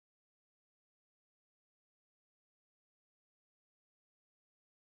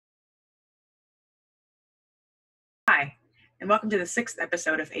and welcome to the 6th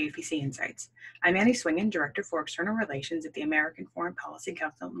episode of AFPC Insights. I'm Annie Swingen, Director for External Relations at the American Foreign Policy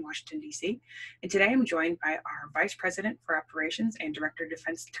Council in Washington, D.C., and today I'm joined by our Vice President for Operations and Director of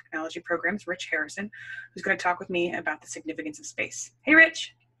Defense Technology Programs, Rich Harrison, who's going to talk with me about the significance of space. Hey,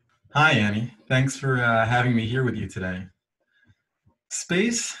 Rich. Hi, Annie. Thanks for having me here with you today.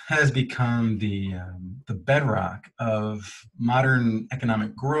 Space has become the bedrock of modern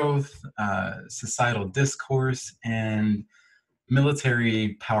economic growth, societal discourse, and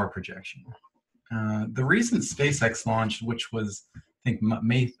military power projection. The recent SpaceX launch, which was, I think,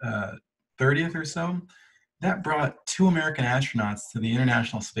 May 30th or so, that brought 2 American astronauts to the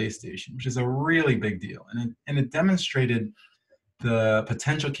International Space Station, which is a really big deal. And it demonstrated the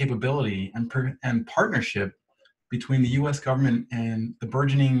potential capability and partnership between the U.S. government and the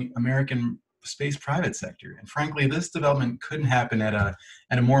burgeoning American space private sector. And frankly, this development couldn't happen at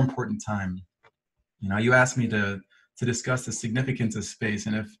a more important time. You know, you asked me to discuss the significance of space,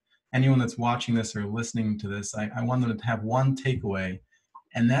 and if anyone that's watching this or listening to this, I want them to have one takeaway,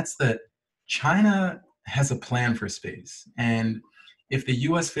 and that's that China has a plan for space. And if the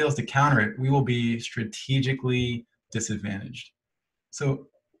U.S. fails to counter it, we will be strategically disadvantaged. So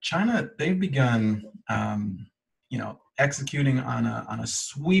China, they've begun executing on a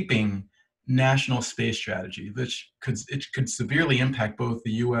sweeping national space strategy, which could severely impact both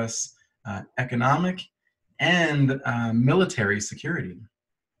the U.S. Economic and military security.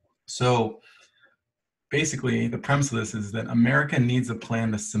 So basically, the premise of this is that America needs a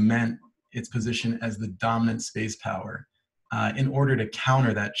plan to cement its position as the dominant space power in order to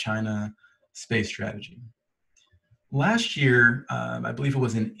counter that China space strategy. Last year, I believe it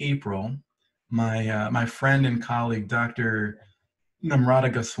was in April, my friend and colleague, Dr.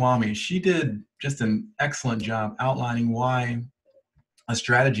 Namrata Goswami, she did just an excellent job outlining why a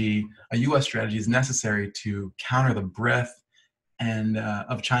U.S. strategy is necessary to counter the breadth and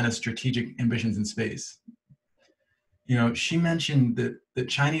of China's strategic ambitions in space. You know, she mentioned that the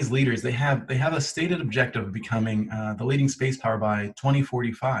Chinese leaders, they have a stated objective of becoming the leading space power by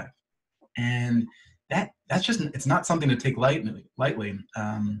 2045. And that's just, it's not something to take lightly.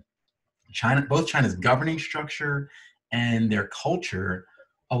 Both China's governing structure and their culture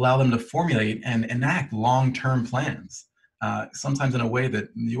allow them to formulate and enact long-term plans, sometimes in a way that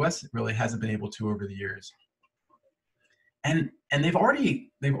the U.S. really hasn't been able to over the years. And they've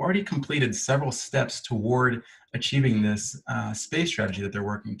already completed several steps toward achieving this space strategy that they're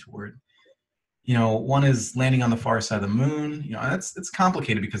working toward. You know, one is landing on the far side of the moon. You know, it's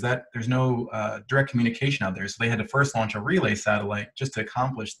complicated because there's no direct communication out there. So they had to first launch a relay satellite just to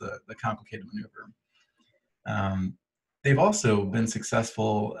accomplish the complicated maneuver. They've also been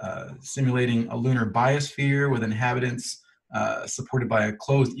successful simulating a lunar biosphere with inhabitants supported by a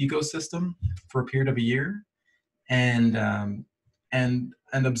closed ecosystem for a period of a year, and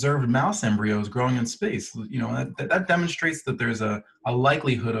observed mouse embryos growing in space. You know, that demonstrates that there's a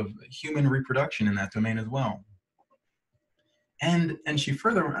likelihood of human reproduction in that domain as well. And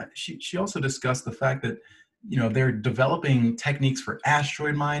she also discussed the fact that, you know, they're developing techniques for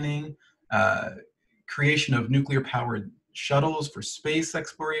asteroid mining, creation of nuclear powered shuttles for space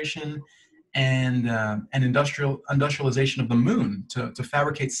exploration, and industrialization of the moon to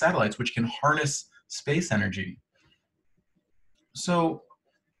fabricate satellites which can harness space energy. So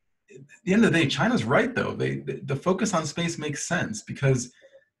at the end of the day, China's right, though. The focus on space makes sense because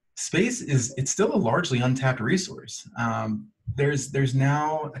space it's still a largely untapped resource. There's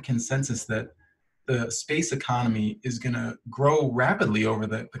now a consensus that the space economy is going to grow rapidly over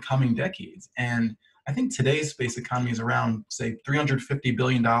the coming decades. And I think today's space economy is around, say, $350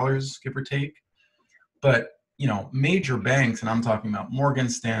 billion, give or take. But, you know, major banks, and I'm talking about Morgan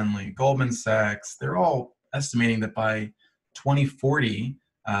Stanley, Goldman Sachs, they're all estimating that by 2040,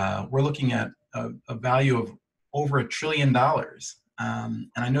 we're looking at a value of over $1 trillion. And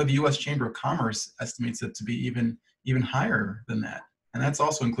I know the U.S. Chamber of Commerce estimates it to be even higher than that. And that's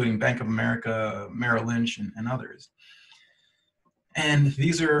also including Bank of America, Merrill Lynch, and others. And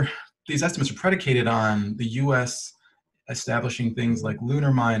these estimates are predicated on the U.S. establishing things like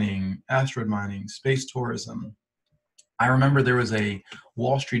lunar mining, asteroid mining, space tourism. I remember there was a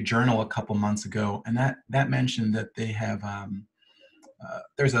Wall Street Journal a couple months ago, and that mentioned that they have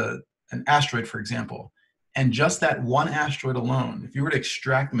there's an asteroid, for example, and just that one asteroid alone, if you were to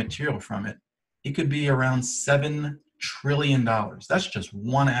extract the material from it, it could be around $7 trillion. That's just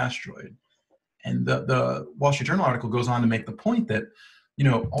one asteroid. And the Wall Street Journal article goes on to make the point that, you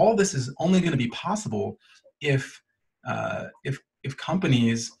know, all this is only going to be possible if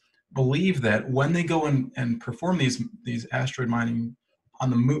companies believe that when they go and perform these asteroid mining on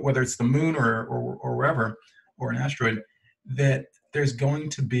the moon, whether it's the moon or wherever, or an asteroid, that there's going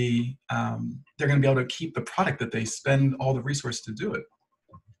to be, they're going to be able to keep the product that they spend all the resources to do it.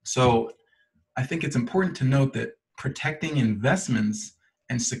 So I think it's important to note that protecting investments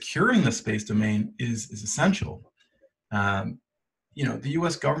and securing the space domain is essential. The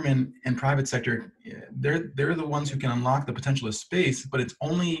U.S. government and private sector, they're the ones who can unlock the potential of space, but it's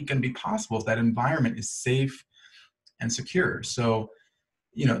only going to be possible if that environment is safe and secure. So,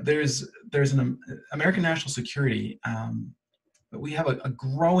 there's an American national security. We have a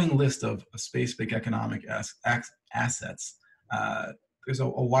growing list of space-based economic assets. There's a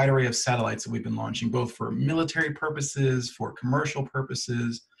wide array of satellites that we've been launching, both for military purposes, for commercial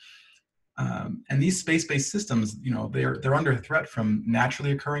purposes. And these space-based systems, they're under threat from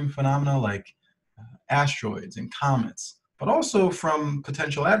naturally occurring phenomena like asteroids and comets, but also from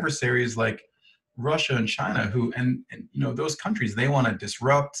potential adversaries like Russia and China, who, those countries, they want to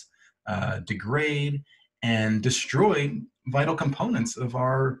disrupt, degrade, and destroy vital components of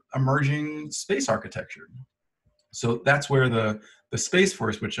our emerging space architecture. So that's where the Space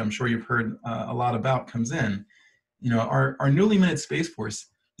Force, which I'm sure you've heard a lot about, comes in. Our newly minted Space Force,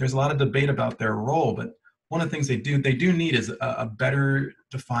 there's a lot of debate about their role, but one of the things they do need is a better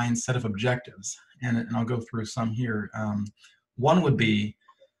defined set of objectives. And I'll go through some here. One would be,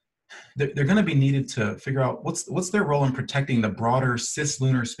 they're going to be needed to figure out what's their role in protecting the broader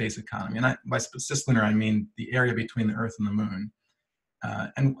cislunar space economy. And by cislunar, I mean the area between the Earth and the Moon.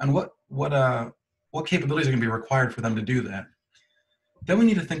 And what capabilities are going to be required for them to do that. Then we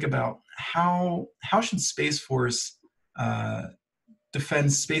need to think about how should Space Force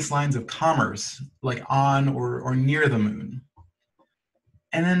defend space lines of commerce, like on or near the Moon.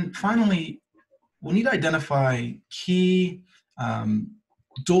 And then finally, we need to identify key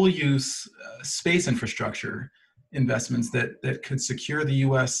dual-use space infrastructure investments that could secure the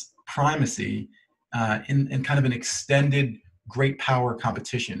U.S. primacy in kind of an extended great power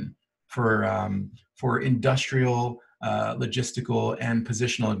competition for industrial, logistical, and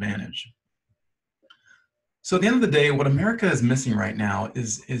positional advantage. So at the end of the day, what America is missing right now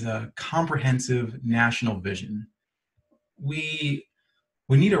is a comprehensive national vision. We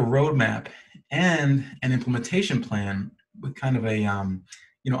need a roadmap and an implementation plan with kind of a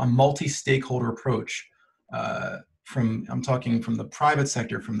multi-stakeholder approach. I'm talking from the private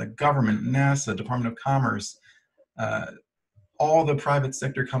sector, from the government, NASA, Department of Commerce, all the private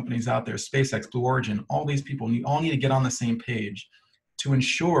sector companies out there, SpaceX, Blue Origin, all these people all need to get on the same page to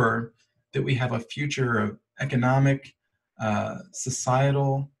ensure that we have a future of economic,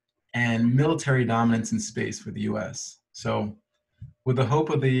 societal, and military dominance in space for the U.S. So, with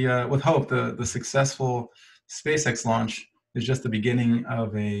the successful SpaceX launch is just the beginning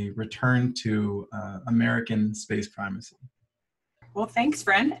of a return to American space primacy. Well, thanks,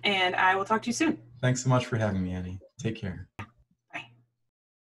 friend, and I will talk to you soon. Thanks so much for having me, Annie. Take care.